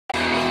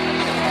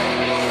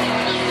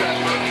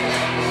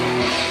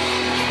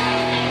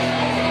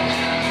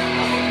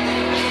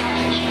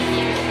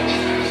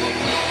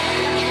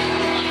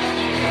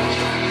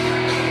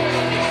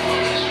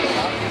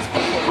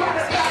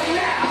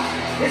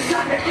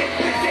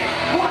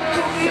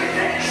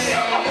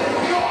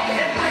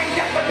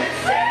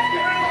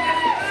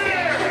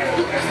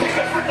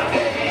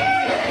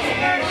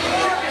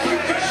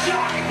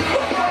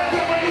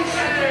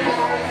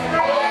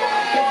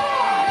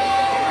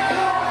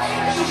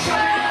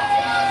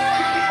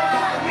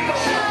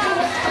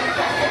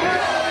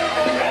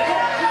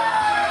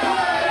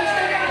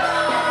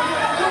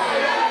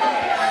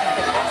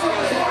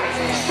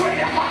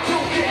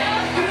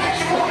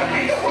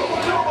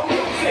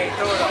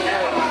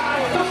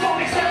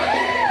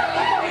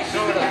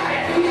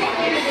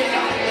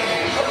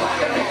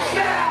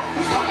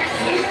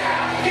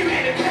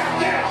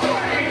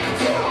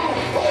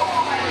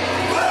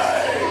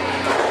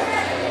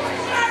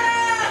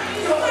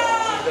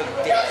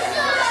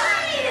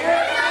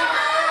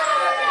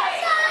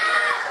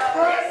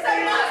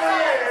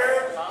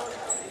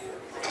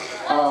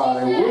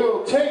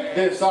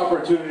This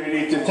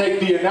opportunity to take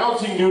the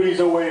announcing duties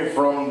away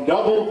from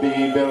Double B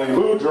Billy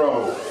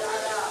Boudreaux.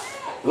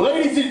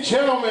 Ladies and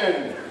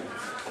gentlemen,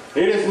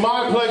 it is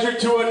my pleasure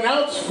to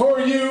announce for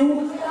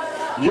you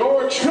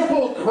your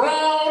Triple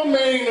Crown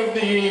main of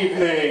the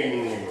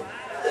evening.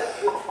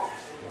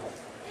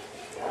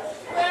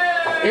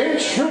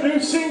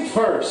 Introducing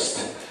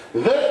first,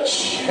 the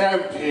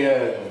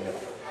champion.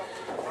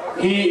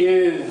 He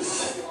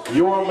is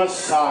your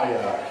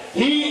Messiah.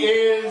 He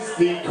is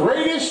the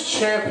greatest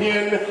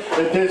champion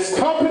that this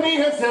company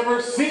has ever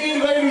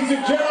seen, ladies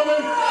and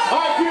gentlemen.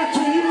 I give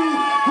to you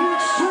the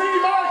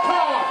Extreme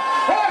Icon,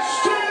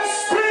 Ashton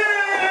Spears.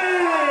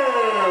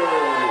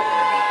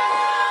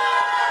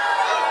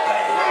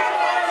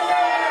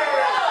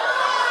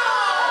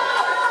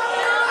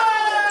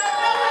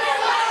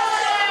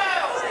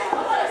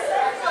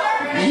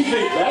 You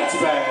think that's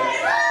bad?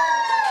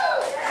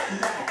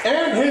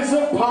 And his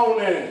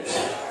opponent,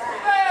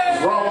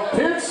 from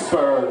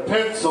Pittsburgh,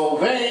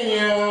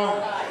 Pennsylvania,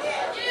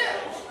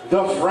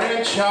 the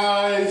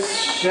franchise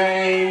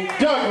Shane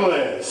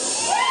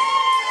Douglas.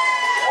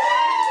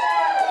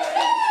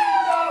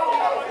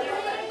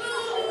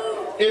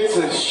 It's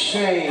a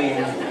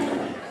shame.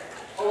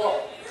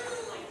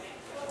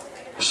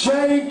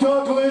 Shane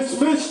Douglas,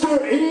 Mr.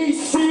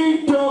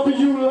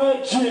 ECW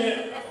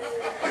legend.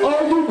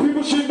 All you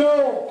people should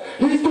know,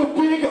 he's the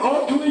big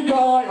ugly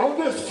guy on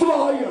this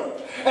flyer.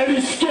 And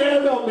he's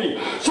scared of me.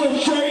 So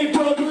Shane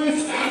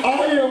Douglas,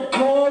 I am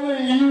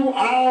calling you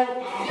out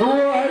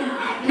right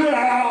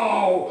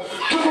now.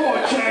 Come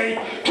on, Shane.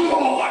 Come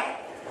on.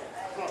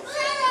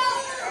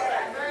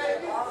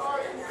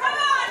 Come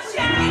on,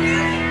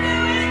 Shane.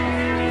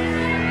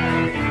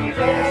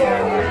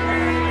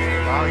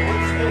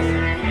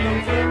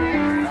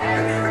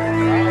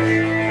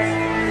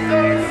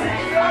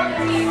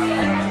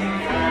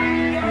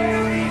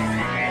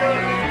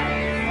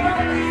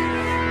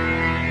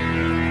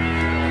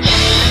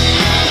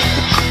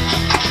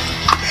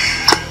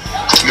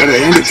 Gotta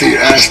hand it to you,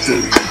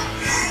 Ashton.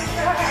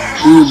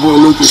 You and your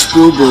boy Lucas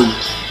Spielberg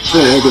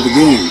played a heck of a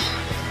game.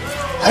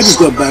 I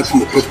just got back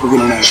from the Pittsburgh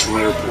International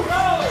Airport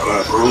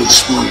early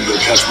this morning to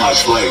catch my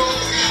flight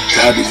to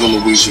Abbeville,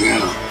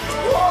 Louisiana.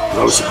 But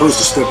I was supposed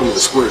to step into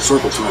the square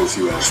circle tonight with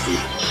you, Ashton.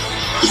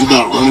 Because you're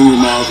not running your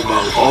mouth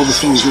about all the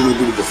things you're going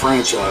to do to the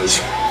franchise.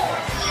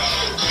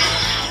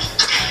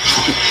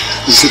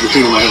 The secret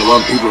thing in my head, a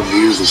lot of people over the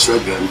years have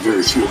said that, and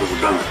very few have ever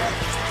done it.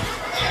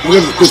 We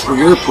got to the Pittsburgh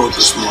airport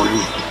this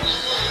morning.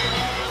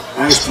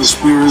 Ashton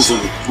Spears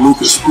and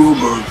Lucas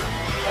Spielberg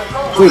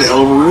played a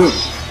hell of a rib.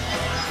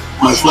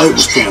 My flight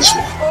was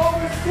canceled.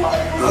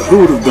 Who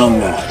would have done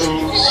that?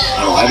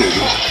 Oh, I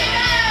didn't.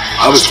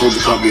 I was told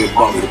the company had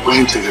bought me the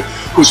plane ticket,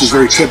 which is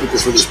very typical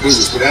for this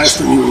business, but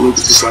Ashton, you and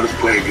Lucas decided to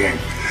play a game.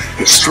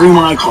 Extreme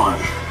Icon.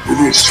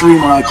 You're the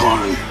Extreme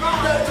Icon in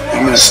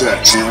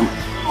MSX, man.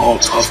 All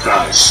tough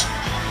guys.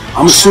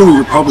 I'm assuming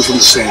you're probably from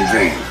the same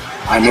vein.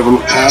 I never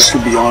look past or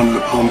beyond an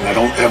opponent. I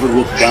don't ever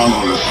look down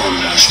on an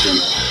opponent, Ashton.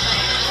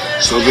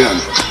 So again,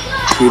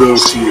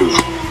 kudos to you.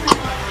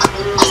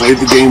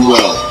 Played the game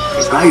well,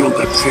 because now you don't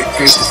have to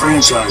face the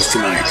franchise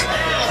tonight.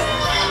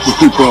 The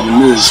only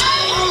problem is,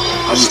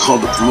 I just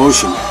called the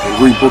promotion and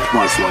rebooked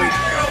my flight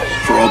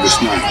for August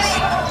 9th.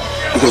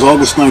 Because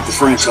August 9th, the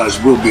franchise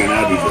will be in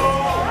Abbeville,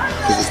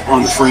 because it's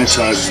on the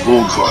franchise's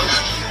gold card.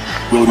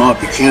 We'll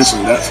not be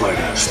canceling that flight,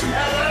 Ashton.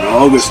 And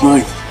on August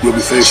 9th, you'll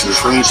be facing the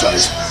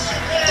franchise,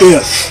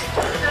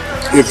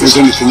 if there's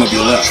anything of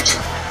you left.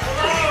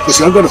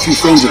 Listen, I've got a few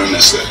friends in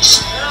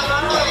MSX.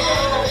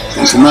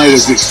 And tonight,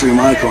 as the Extreme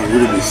Icon,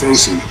 you're going to be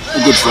facing a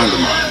good friend of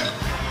mine,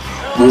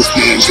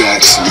 Wolfman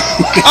Jackson.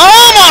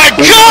 Oh my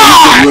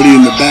God! Ready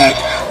in the back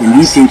when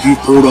you think you've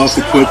pulled off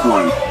the quick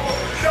one.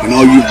 And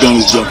all you've done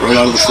is jump right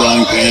out of the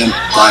frying pan,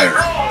 fire.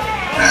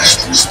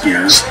 Ashton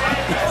Spears.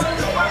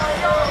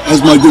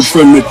 As my good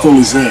friend Mick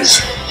Foley says,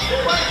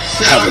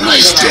 have a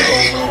nice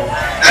day.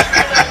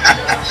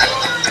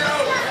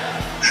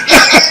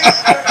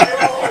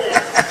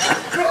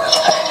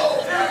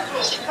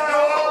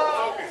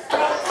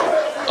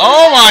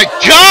 Oh my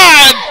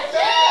God!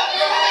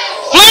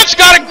 Flip's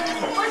got to.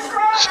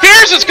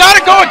 Spears has got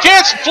to go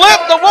against Flip,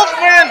 the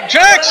Wolfman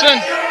Jackson.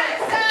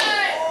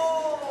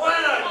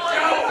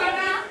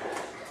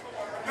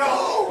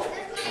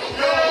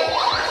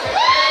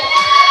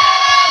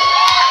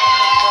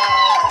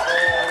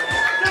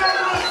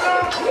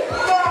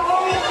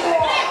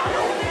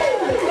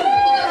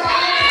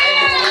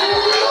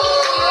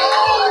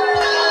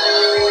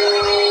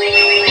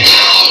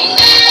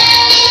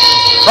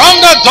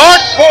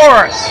 dark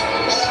force,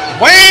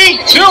 weighing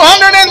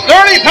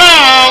 230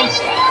 pounds,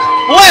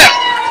 Flip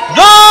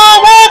the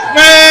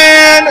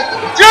Wolfman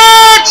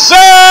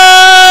Jackson!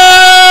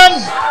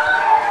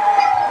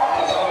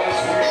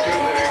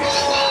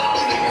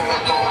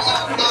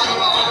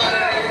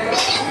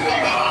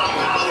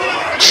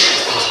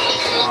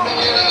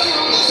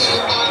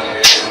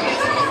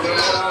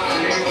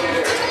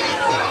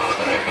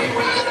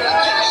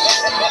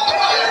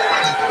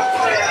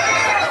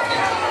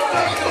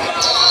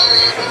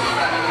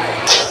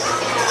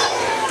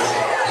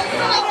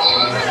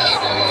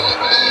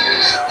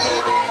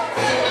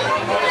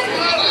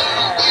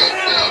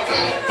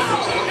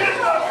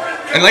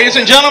 And ladies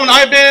and gentlemen,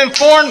 I've been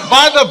informed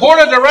by the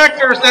board of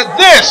directors that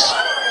this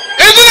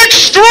is an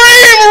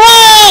Extreme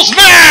Rules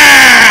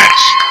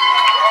match!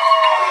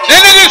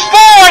 And it is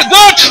for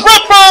the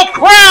Triple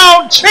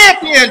Crown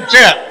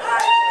Championship!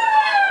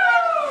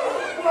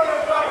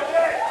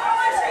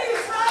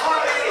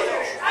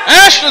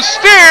 Ashton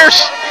Spears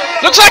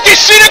looks like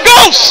he's seen a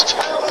ghost!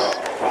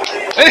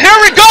 And here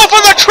we go for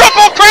the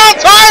Triple Crown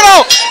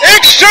title!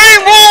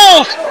 Extreme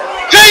Rules!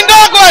 King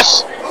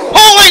Douglas!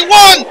 Holy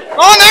one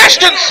on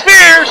Ashton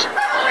Spears,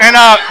 and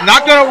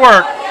not gonna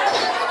work.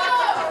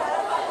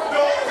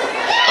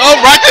 Oh,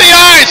 right to the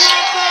eyes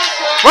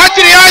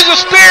of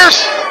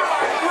Spears.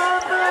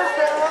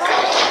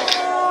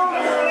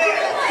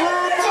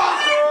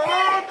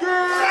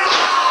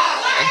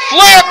 And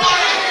Flip.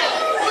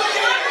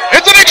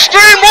 It's an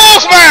Extreme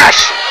Rules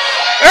match.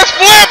 As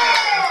Flip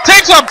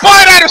takes a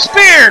bite out of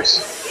Spears.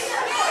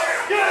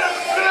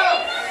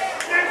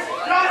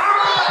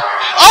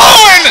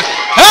 Oh, and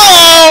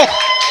hello!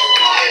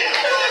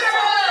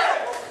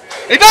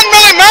 It doesn't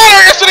really matter,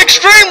 it's an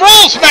Extreme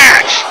Rules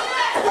match!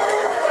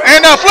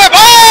 And Flip,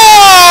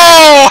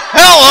 oh!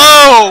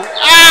 Hello!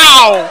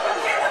 Ow!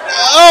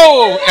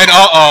 Oh! And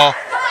uh-oh.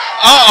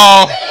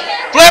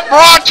 Flip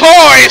brought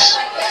toys!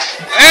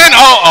 And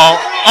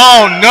uh-oh.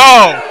 Oh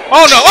no!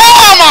 Oh no!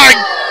 Oh my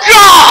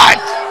God!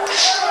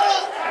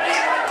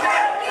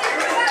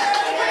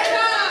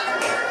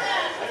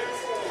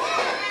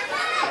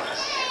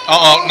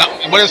 Uh-oh, now,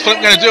 what is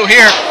Flip gonna do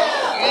here?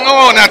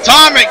 Oh, an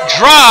atomic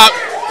drop.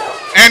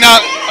 And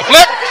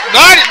Flip,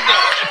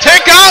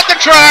 take out the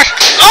trash.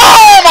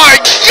 Oh my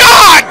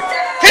God!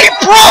 He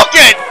broke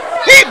it!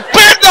 He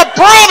bent the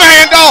broom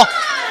handle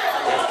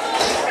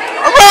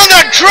around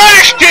the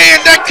trash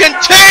can that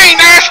contained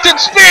Ashton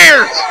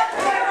Spears.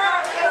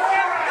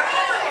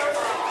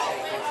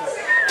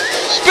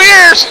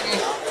 Spears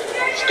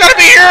has got to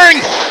be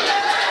hearing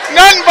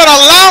nothing but a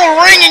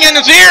loud ringing in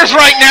his ears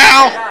right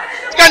now.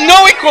 He's got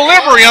no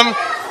equilibrium.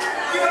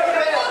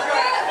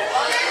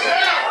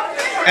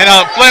 And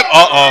Flip,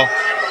 uh-oh.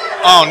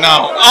 Oh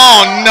no.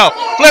 Oh no.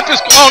 Flip is,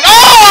 oh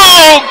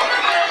no!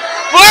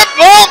 Flip,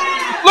 oh,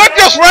 Flip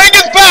just rang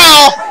his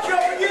bell.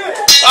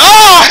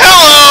 Oh,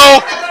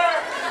 hello.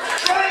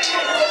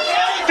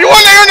 If you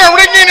want to hear that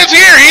ringing in his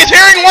ear, he's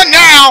hearing one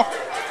now.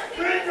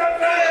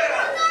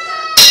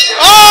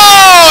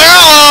 Oh,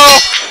 hello.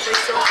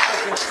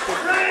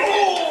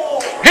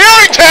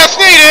 Hearing test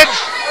needed.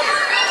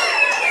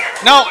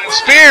 No,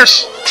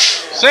 Spears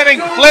sending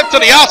Flip to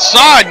the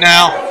outside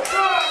now.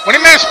 When a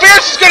man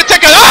Spears is going to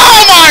take a,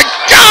 oh my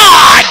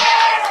God!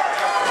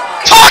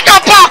 Talk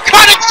about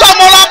cutting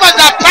someone off at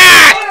the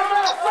path!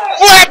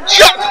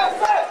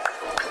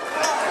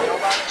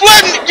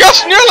 Flip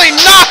just nearly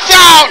knocked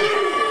out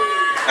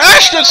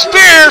Ashton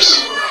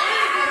Spears.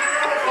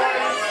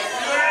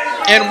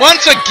 And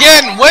once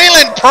again,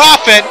 Waylon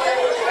Prophet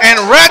and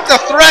Red the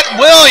Threat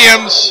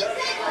Williams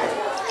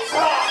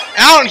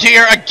out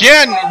here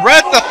again.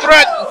 Red the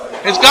Threat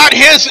has got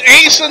his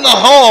ace in the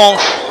hole.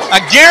 A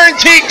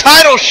guaranteed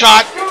title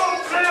shot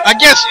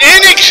against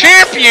any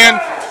champion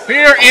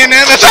here in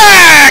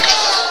MSX.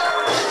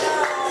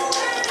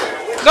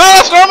 No,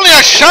 it's normally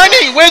a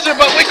shining wizard,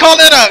 but we call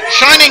it a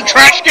shining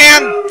trash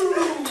can.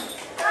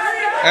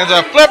 As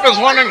Flip is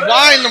wondering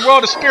why in the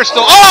world is Spears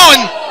still. Oh,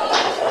 and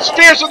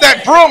Spears with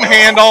that broom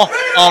handle.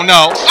 Oh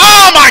no.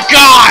 Oh my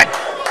God.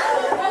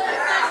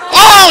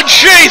 Oh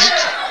jeez.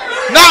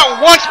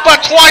 Not once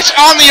but twice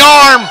on the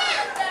arm.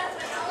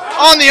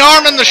 On the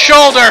arm and the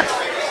shoulder.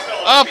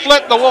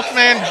 Flip the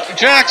Wolfman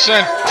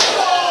Jackson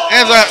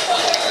as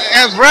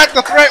Red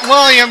the Threat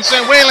Williams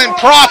and Waylon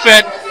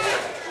Prophet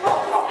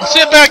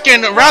sit back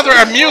in rather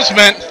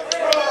amusement.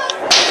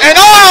 And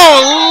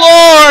oh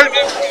Lord,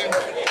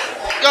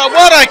 God,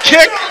 what a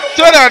kick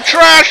to the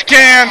trash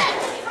can.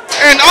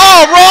 And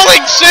oh,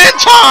 rolling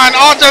senton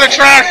onto the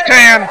trash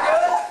can.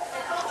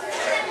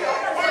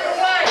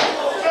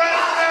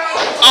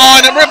 Oh,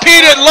 and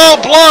repeated low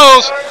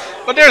blows,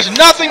 but there's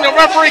nothing the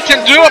referee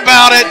can do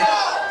about it.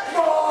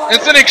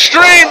 It's an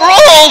Extreme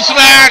Rules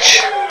match.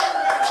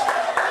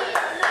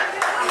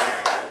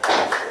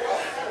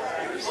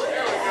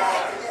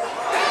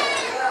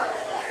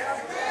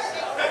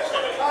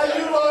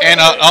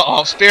 And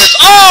Spears.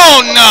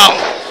 Oh no!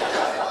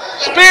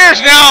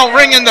 Spears now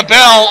ringing the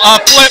bell.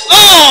 Flip.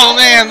 Oh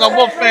man, the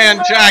Wolfman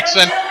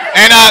Jackson.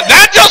 And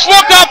that just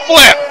woke up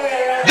Flip.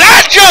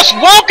 That just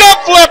woke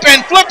up Flip,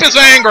 and Flip is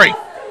angry.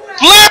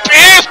 Flip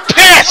is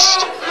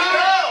pissed.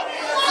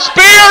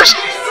 Spears.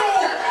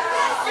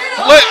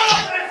 Flip.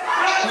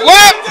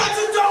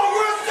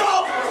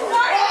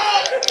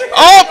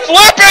 Oh,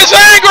 Flip is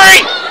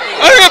angry.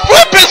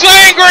 Flip is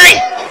angry.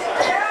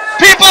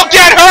 People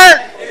get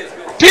hurt.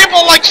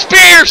 People like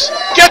Spears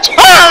gets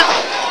hurt.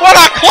 What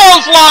a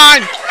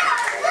clothesline.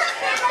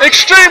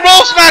 Extreme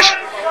Rules Smash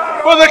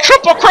for the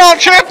Triple Crown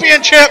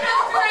Championship.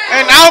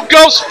 And out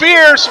goes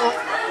Spears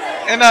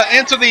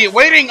into the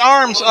waiting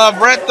arms of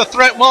Bret the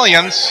Threat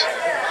Williams.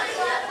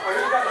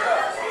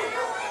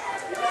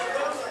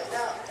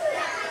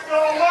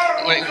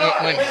 Wait.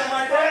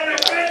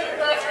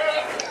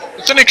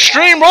 It's an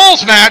Extreme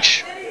Rules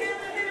match.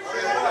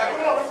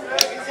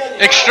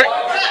 Extreme.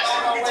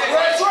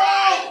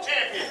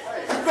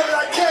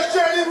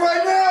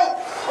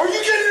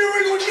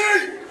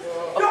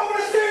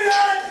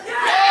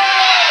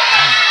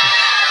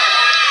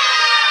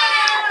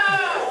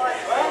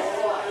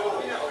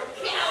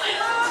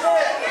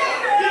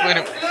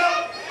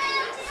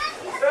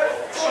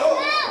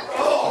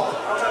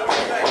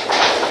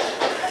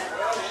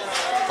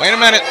 Wait a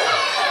minute.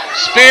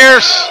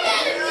 Spears.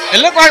 It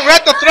looked like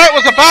Bret the Threat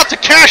was about to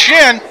cash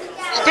in.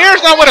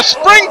 Spears now with a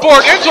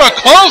springboard into a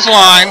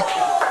clothesline.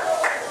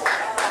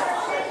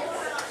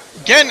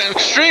 Again,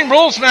 Extreme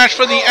Rules match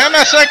for the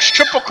MSX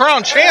Triple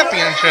Crown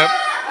Championship.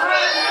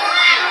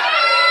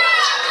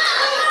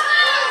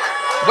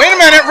 Wait a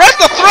minute. Bret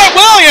the Threat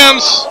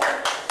Williams.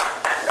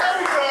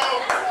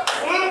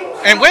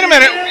 And wait a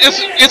minute. Is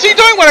he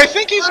doing what I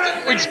think he's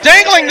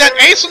dangling that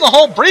ace in the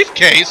hole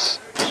briefcase?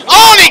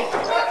 Oh, and he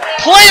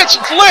plants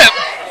Flip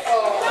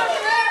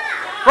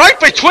right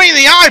between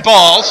the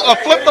eyeballs of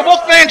Flip the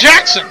Wolfman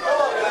Jackson.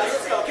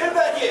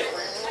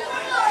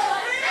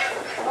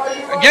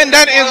 Again,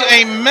 that is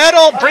a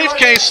metal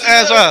briefcase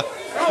as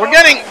we're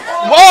getting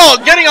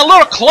a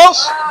little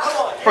close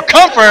for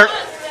comfort.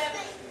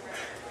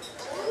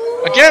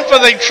 Again for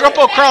the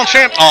Triple Crown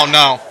Champ. Oh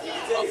no.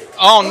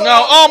 Oh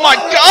no. Oh my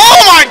god.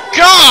 Oh my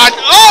god.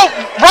 Oh,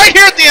 right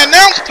here at the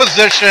announce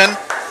position.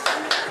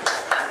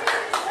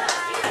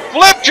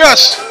 Flip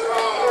just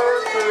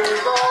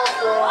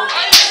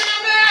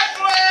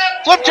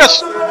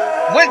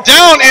went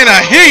down in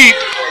a heap.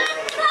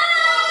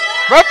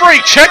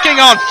 Referee checking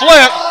on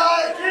Flip.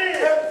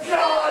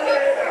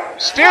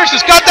 Spears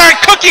has got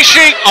that cookie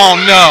sheet. Oh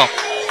no.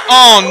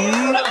 Oh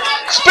no.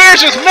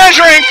 Spears is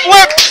measuring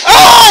Flip.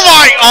 Oh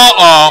my.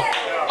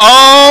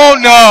 Oh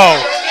no.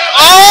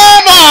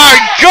 Oh my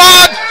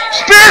god.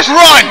 Spears,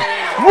 run.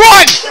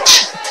 Run.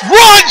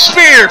 Run,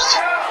 Spears.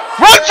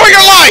 Run for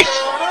your life.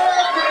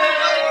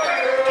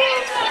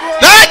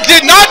 That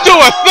did not do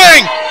a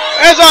thing.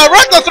 As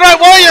Bret the Threat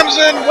Williams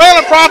and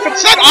Waylon Prophet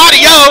said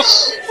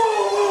adios.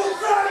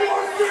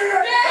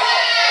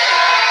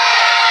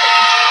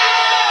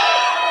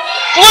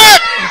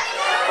 Flip!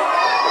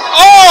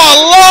 Oh, a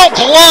low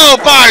blow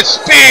by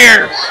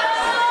Spears.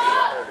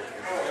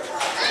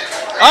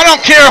 I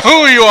don't care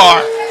who you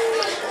are.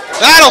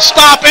 That'll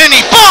stop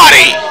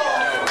anybody.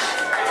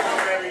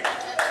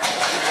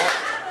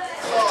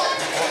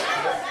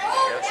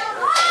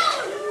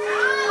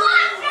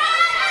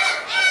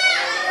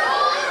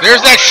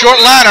 There's that short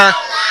ladder.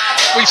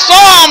 We saw,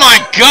 oh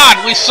my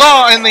god, we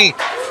saw in the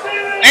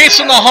Ace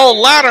in the Hole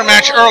ladder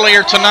match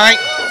earlier tonight.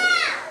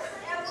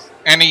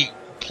 And he,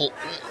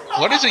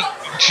 what is he,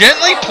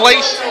 gently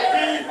placed.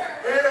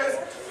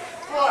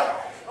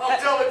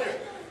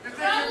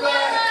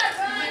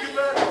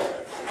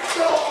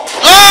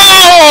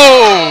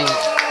 Oh!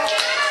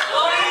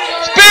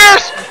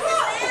 Spears,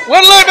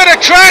 with a little bit of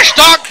trash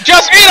talk,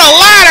 just eat a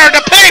ladder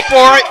to pay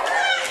for it.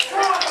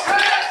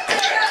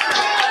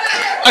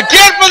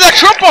 Again for the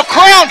Triple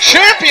Crown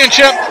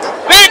Championship.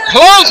 Big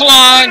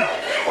clothesline.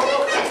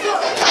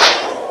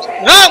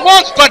 Not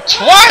once, but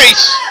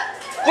twice.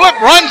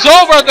 Flip runs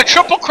over the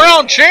Triple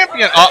Crown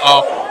Champion.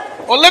 Uh-oh.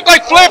 Well, it looked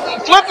like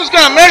Flip is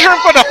going to measure him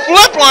for the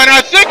flip line.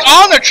 I think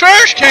on the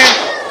trash can.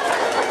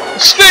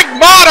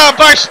 Stigmata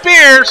by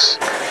Spears.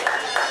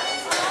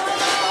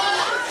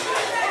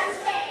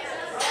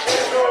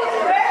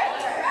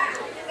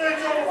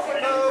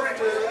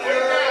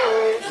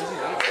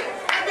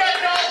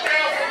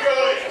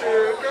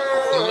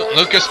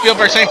 Lucas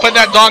Spielberg saying, put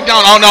that dog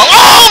down. Oh no.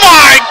 Oh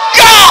my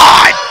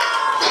god!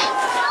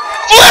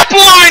 Flip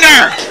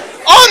liner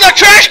on the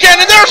trash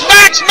can, and there's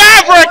Max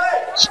Maverick.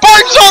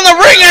 Spartan's on the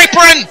ring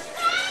apron.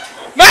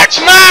 Max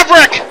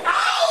Maverick.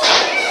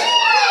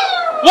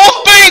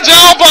 Wolfman's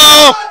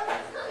elbow.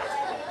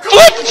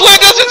 Flip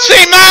doesn't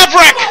see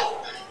Maverick.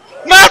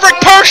 Maverick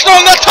perched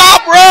on the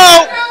top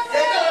row.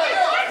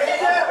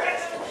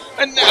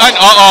 And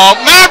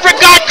Maverick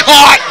got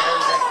caught.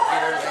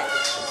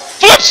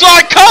 Flip saw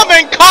it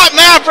coming, caught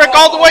Maverick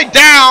all the way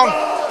down.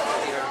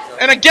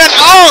 And again,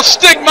 oh,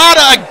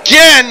 Stigmata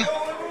again.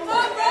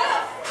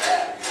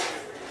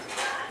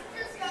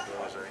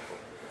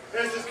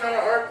 This is going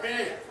to hurt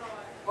me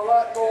a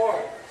lot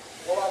more.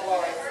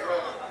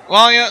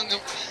 Well, yeah,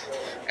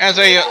 as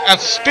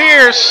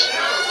Spears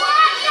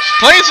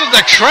places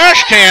the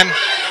trash can.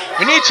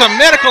 We need some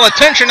medical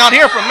attention out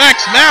here from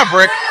Max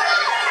Maverick.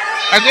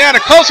 As they had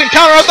a close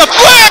encounter of the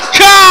flip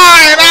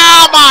kind!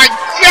 Oh my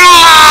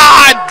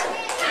God!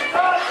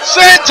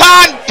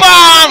 Senton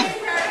bomb!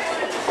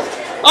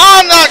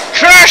 On the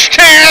trash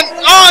can,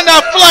 on the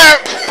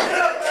flip!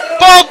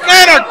 Both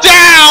men are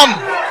down!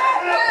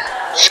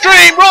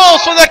 Stream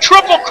rolls for the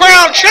Triple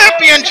Crown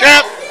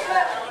Championship!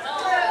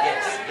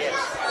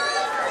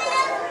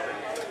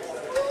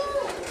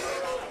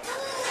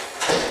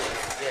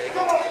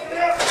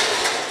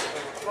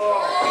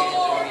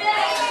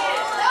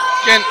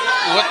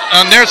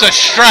 And there's a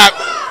strap.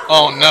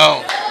 Oh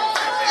no.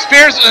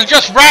 Spears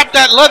just wrapped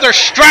that leather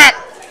strap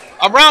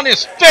around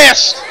his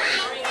fist.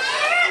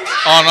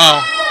 Oh no.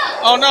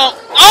 Oh no.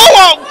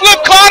 Oh, Flip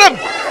caught him.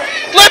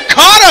 Flip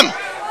caught him.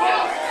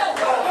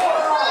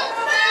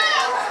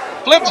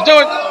 Flip's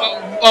doing.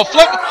 Oh,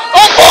 Flip.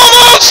 Oh, full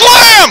moon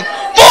slam.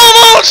 Full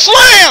moon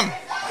slam.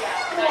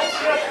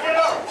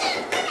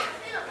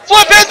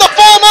 Flip hit the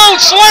full moon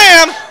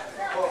slam.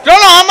 Don't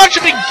know how much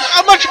of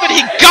it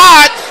he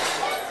got.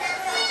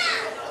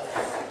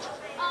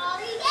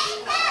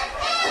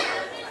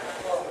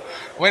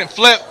 When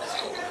Flip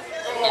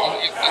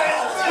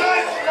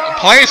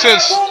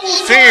places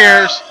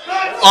Spears,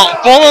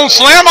 full moon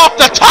slam off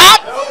the top.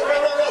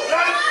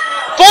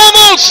 Full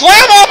moon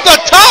slam off the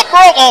top,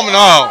 bro. Oh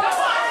no!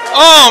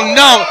 Oh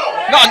no!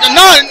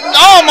 No!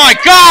 Oh my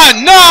God!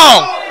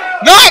 No!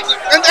 Not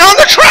on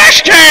the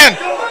trash can!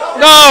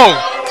 No!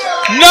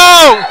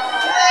 No!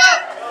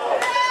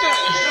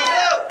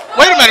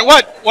 Wait a minute!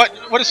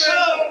 What is?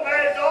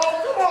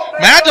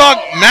 Mad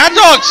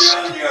Dog's.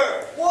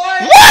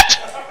 What?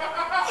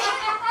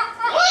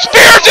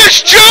 Spears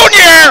is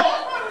Junior!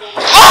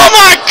 Oh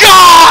my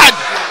God!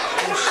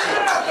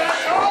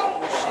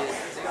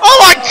 Oh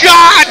my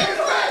God!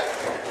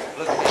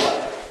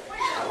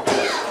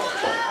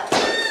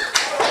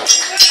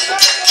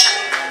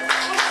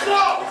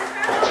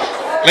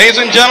 Ladies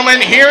and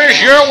gentlemen, here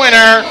is your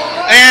winner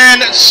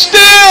and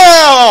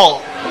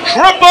still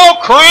Triple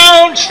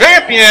Crown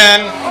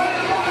Champion,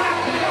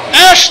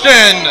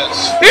 Ashton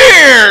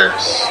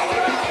Spears.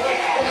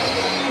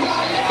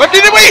 But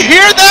did we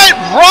hear that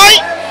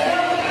right?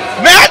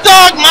 Mad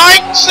Dog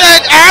Mike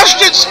said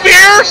Ashton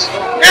Spears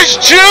is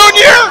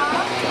Junior?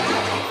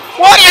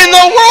 What in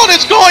the world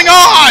is going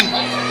on?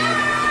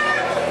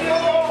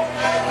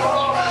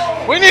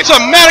 We need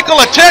some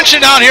medical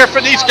attention out here for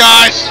these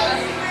guys.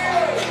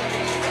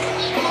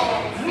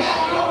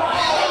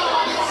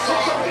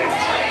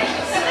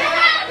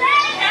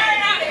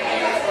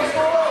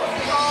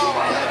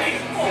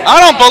 I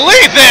don't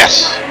believe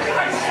this.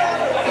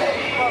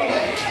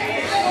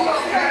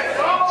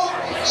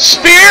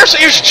 Spears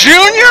is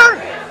Junior?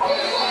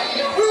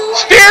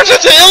 Spears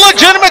is the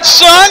illegitimate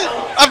son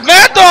of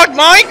Mad Dog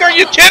Mike? Are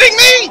you kidding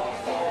me?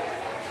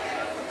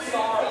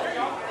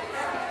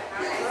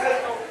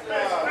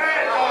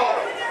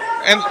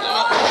 And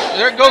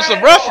there goes the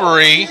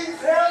referee.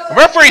 The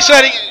referee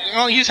said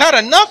he's had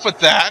enough with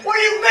that. What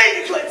do you mean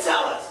you couldn't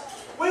tell us?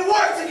 We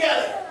work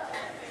together.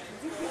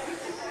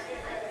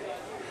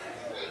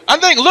 I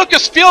think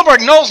Lucas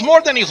Spielberg knows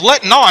more than he's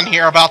letting on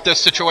here about this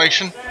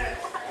situation.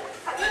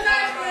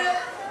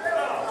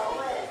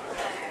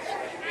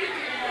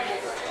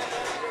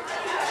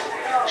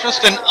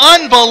 Just an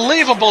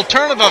unbelievable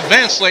turn of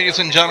events, ladies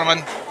and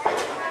gentlemen.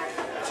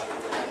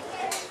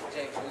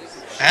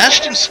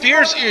 Ashton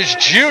Spears is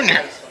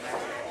Junior.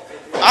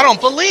 I don't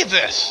believe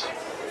this.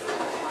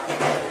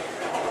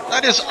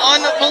 That is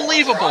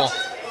unbelievable.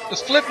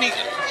 This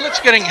Flip's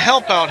getting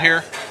help out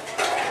here.